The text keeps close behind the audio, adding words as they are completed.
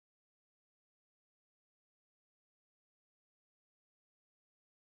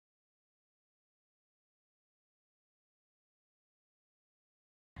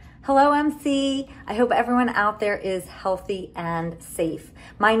Hello, MC. I hope everyone out there is healthy and safe.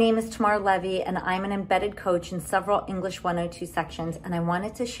 My name is Tamar Levy, and I'm an embedded coach in several English 102 sections, and I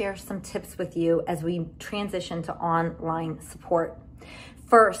wanted to share some tips with you as we transition to online support.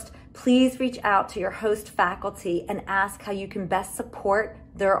 First, please reach out to your host faculty and ask how you can best support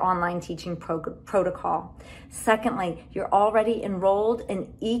their online teaching protocol. Secondly, you're already enrolled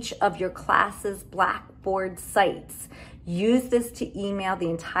in each of your class's Blackboard sites. Use this to email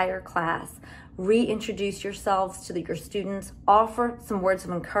the entire class, reintroduce yourselves to your students, offer some words of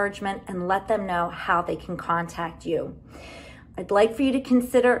encouragement, and let them know how they can contact you. I'd like for you to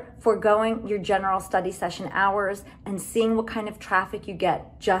consider foregoing your general study session hours and seeing what kind of traffic you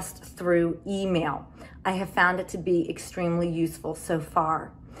get just through email. I have found it to be extremely useful so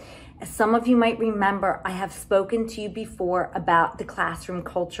far. As some of you might remember, I have spoken to you before about the classroom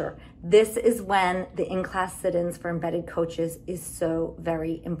culture. This is when the in-class sit-ins for embedded coaches is so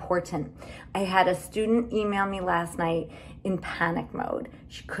very important. I had a student email me last night in panic mode.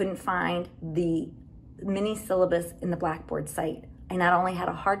 She couldn't find the mini syllabus in the Blackboard site. I not only had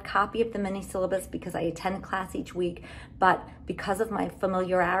a hard copy of the mini syllabus because I attend class each week, but because of my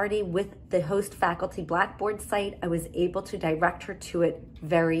familiarity with the host faculty Blackboard site, I was able to direct her to it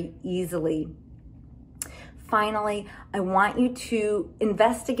very easily. Finally, I want you to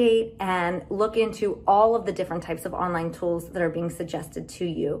investigate and look into all of the different types of online tools that are being suggested to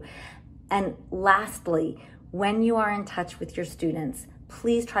you. And lastly, when you are in touch with your students,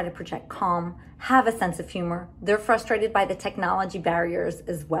 please try to project calm, have a sense of humor. They're frustrated by the technology barriers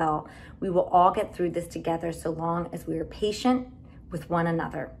as well. We will all get through this together so long as we are patient with one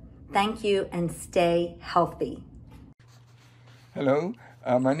another. Thank you and stay healthy. Hello,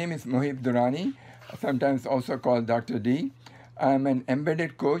 my name is Mohib Durrani, sometimes also called Dr. D. I'm an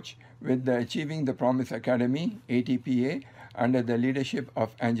embedded coach with the Achieving the Promise Academy, ATPA, under the leadership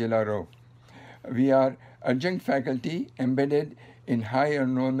of Angela Rowe. We are adjunct faculty embedded in high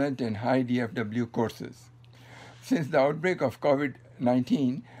enrollment and high DFW courses. Since the outbreak of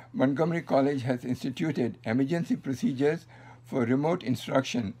COVID-19, Montgomery College has instituted emergency procedures for remote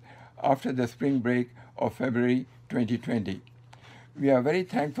instruction after the spring break of February 2020. We are very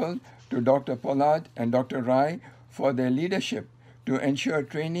thankful to Dr. Pollard and Dr. Rai for their leadership to ensure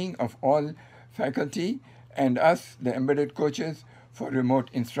training of all faculty and us, the embedded coaches, for remote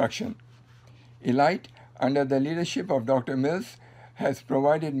instruction. Elite, under the leadership of Dr. Mills, has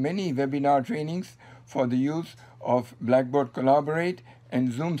provided many webinar trainings for the use of Blackboard Collaborate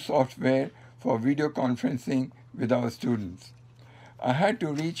and Zoom software for video conferencing with our students. I had to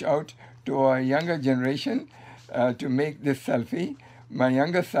reach out to our younger generation to make this selfie. My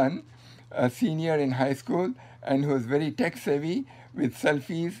younger son, a senior in high school and who is very tech savvy with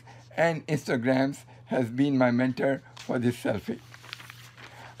selfies and Instagrams, has been my mentor for this selfie.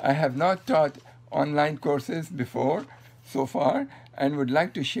 I have not taught online courses before so far and would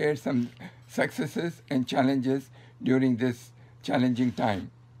like to share some successes and challenges during this challenging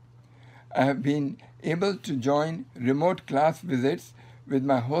time. I have been able to join remote class visits with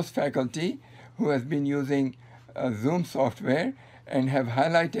my host faculty who has been using Zoom software and have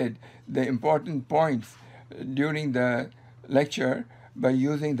highlighted the important points during the lecture by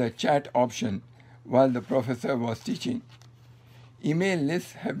using the chat option while the professor was teaching. Email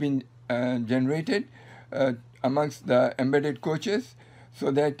lists have been generated amongst the embedded coaches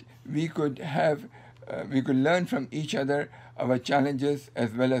so that we could learn from each other our challenges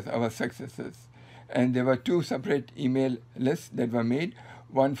as well as our successes. And there were two separate email lists that were made,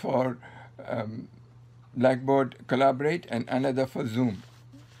 one for Blackboard Collaborate and another for Zoom.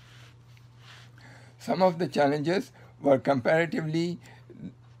 Some of the challenges were comparatively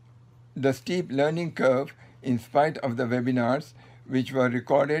the steep learning curve in spite of the webinars, which were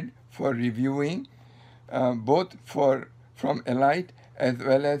recorded for reviewing, both from Elite as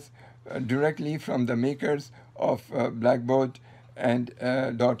well as directly from the makers of Blackboard and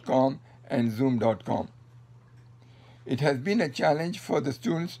 .com and Zoom.com. It has been a challenge for the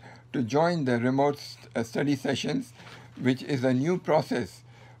students to join the remote study sessions, which is a new process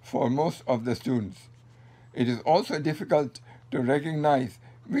for most of the students. It is also difficult to recognize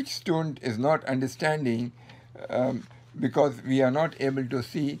which student is not understanding because we are not able to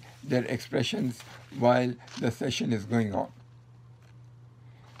see their expressions while the session is going on.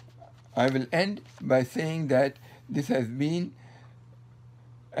 I will end by saying that this has been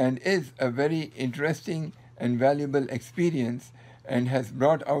and is a very interesting and valuable experience and has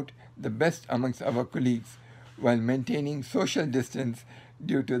brought out the best amongst our colleagues while maintaining social distance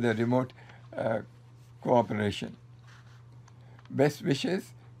due to the remote cooperation. Best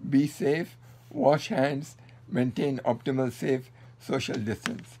wishes, be safe, wash hands, maintain optimal safe social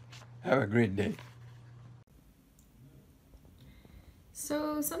distance. Have a great day.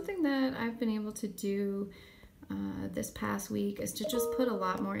 So something that I've been able to do this past week is to just put a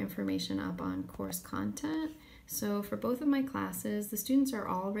lot more information up on course content. So for both of my classes, the students are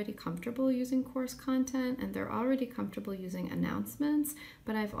already comfortable using course content and they're already comfortable using announcements,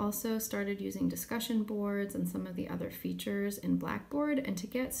 but I've also started using discussion boards and some of the other features in Blackboard. And to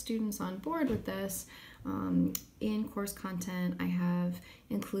get students on board with this, in course content, I have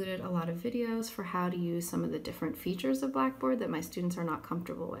included a lot of videos for how to use some of the different features of Blackboard that my students are not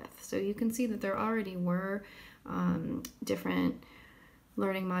comfortable with. So you can see that there already were different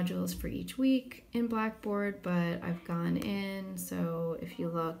learning modules for each week in Blackboard, but I've gone in. So if you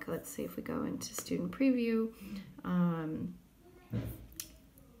look, let's see if we go into student preview, and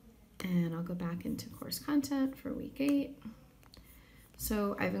I'll go back into course content for week 8.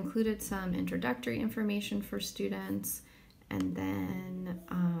 So I've included some introductory information for students, and then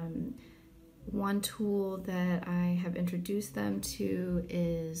one tool that I have introduced them to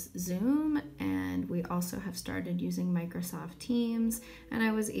is Zoom, and we also have started using Microsoft Teams, and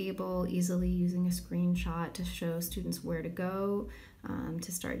I was able, easily using a screenshot, to show students where to go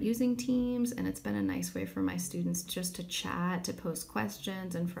to start using Teams. And it's been a nice way for my students just to chat, to post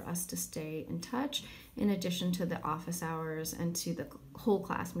questions, and for us to stay in touch, in addition to the office hours and to the whole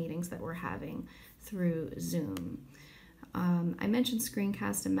class meetings that we're having through Zoom. I mentioned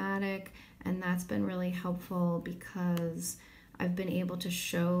Screencast-O-Matic, and that's been really helpful because I've been able to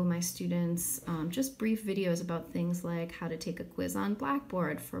show my students just brief videos about things like how to take a quiz on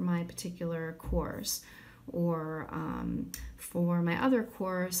Blackboard for my particular course, or for my other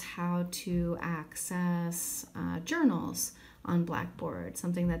course, how to access journals on Blackboard,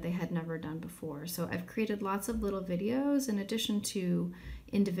 something that they had never done before. So I've created lots of little videos in addition to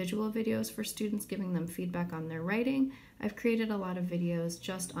individual videos for students, giving them feedback on their writing. I've created a lot of videos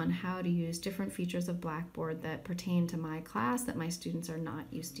just on how to use different features of Blackboard that pertain to my class that my students are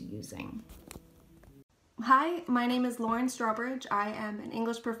not used to using. Hi, my name is Lauren Strawbridge. I am an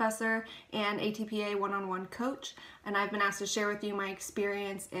English professor and ATPA one-on-one coach, and I've been asked to share with you my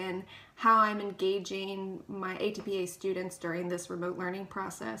experience in how I'm engaging my ATPA students during this remote learning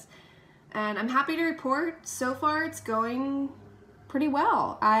process. And I'm happy to report, so far it's going pretty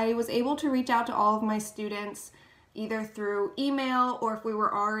well. I was able to reach out to all of my students either through email, or if we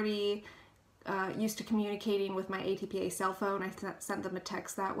were already used to communicating with my ATPA cell phone, I sent them a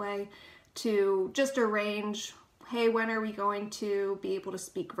text that way, to just arrange, hey, when are we going to be able to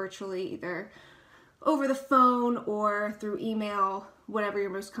speak virtually, either over the phone or through email, whatever you're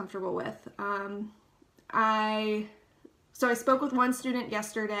most comfortable with. So I spoke with one student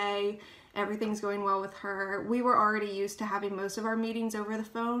yesterday. Everything's going well with her. We were already used to having most of our meetings over the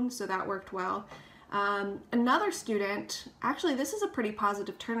phone, so that worked well. Another student, actually this is a pretty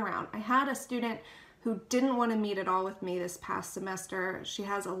positive turnaround. I had a student who didn't want to meet at all with me this past semester. She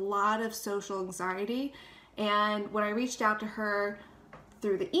has a lot of social anxiety, and when I reached out to her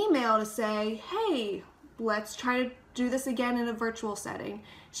through the email to say, hey, let's try to do this again in a virtual setting,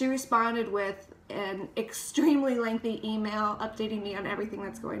 she responded with an extremely lengthy email updating me on everything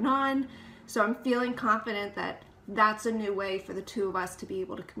that's going on. So I'm feeling confident that that's a new way for the two of us to be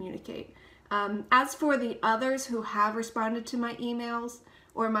able to communicate. As for the others who have responded to my emails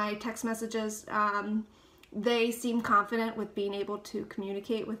or my text messages, they seem confident with being able to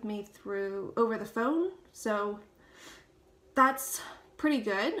communicate with me over the phone, so that's pretty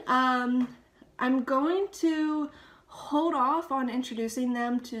good. I'm going to hold off on introducing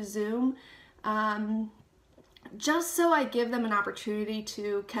them to Zoom, just so I give them an opportunity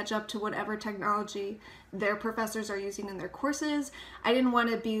to catch up to whatever technology their professors are using in their courses. I didn't want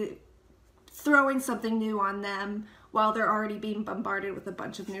to be throwing something new on them while they're already being bombarded with a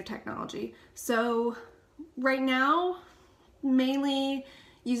bunch of new technology. So right now, mainly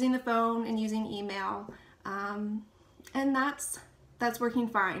using the phone and using email, and that's working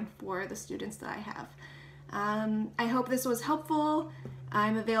fine for the students that I have. I hope this was helpful.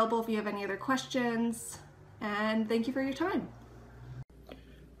 I'm available if you have any other questions, and thank you for your time.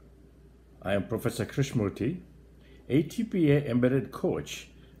 I am Professor Krishnamurthy, ATPA Embedded Coach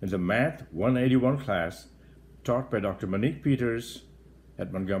in the Math 181 class taught by Dr. Monique Peters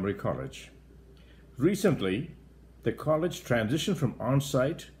at Montgomery College. Recently, the college transitioned from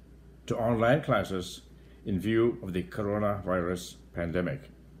on-site to online classes in view of the coronavirus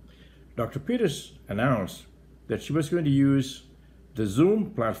pandemic. Dr. Peters announced that she was going to use the Zoom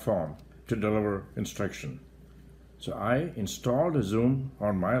platform to deliver instruction. So I installed Zoom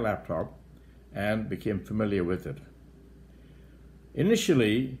on my laptop and became familiar with it.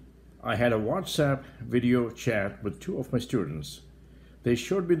 Initially, I had a WhatsApp video chat with two of my students, They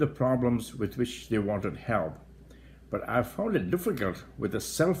showed me the problems with which they wanted help, but I found it difficult with a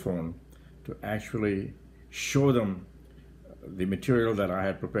cell phone to actually show them the material that I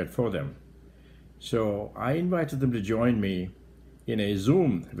had prepared for them. So I invited them to join me in a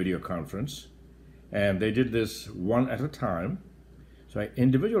Zoom video conference, and they did this one at a time. So I had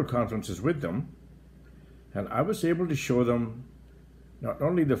individual conferences with them, and I was able to show them not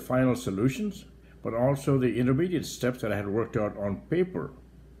only the final solutions, but also the intermediate steps that I had worked out on paper.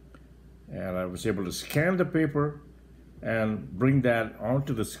 And I was able to scan the paper and bring that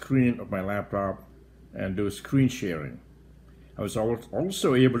onto the screen of my laptop and do screen sharing. I was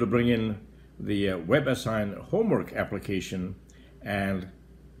also able to bring in the WebAssign homework application and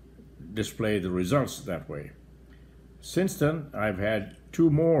display the results that way. Since then, I've had 2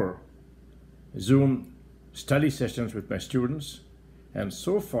 more Zoom study sessions with my students, and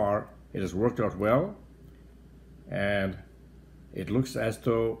so far it has worked out well, and it looks as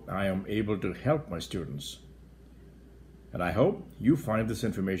though I am able to help my students. And I hope you find this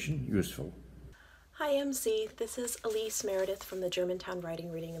information useful. Hi MC, this is Elise Meredith from the Germantown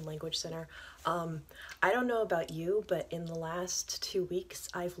Writing, Reading, and Language Center. I don't know about you, but in the last 2 weeks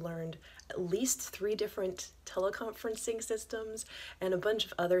I've learned at least 3 different teleconferencing systems and a bunch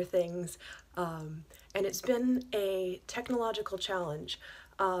of other things, and it's been a technological challenge.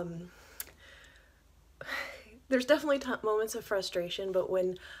 There's definitely moments of frustration, but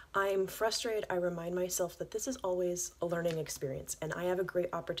when I'm frustrated, I remind myself that this is always a learning experience, and I have a great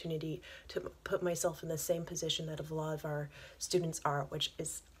opportunity to put myself in the same position that a lot of our students are, which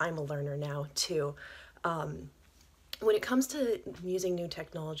is I'm a learner now too. When it comes to using new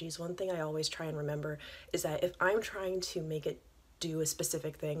technologies, one thing I always try and remember is that if I'm trying to make it do a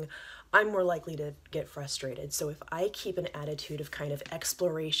specific thing, I'm more likely to get frustrated. So if I keep an attitude of kind of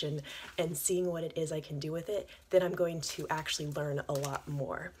exploration and seeing what it is I can do with it, then I'm going to actually learn a lot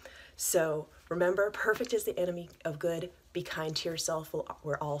more. So remember, perfect is the enemy of good. Be kind to yourself.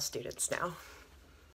 We're all students now.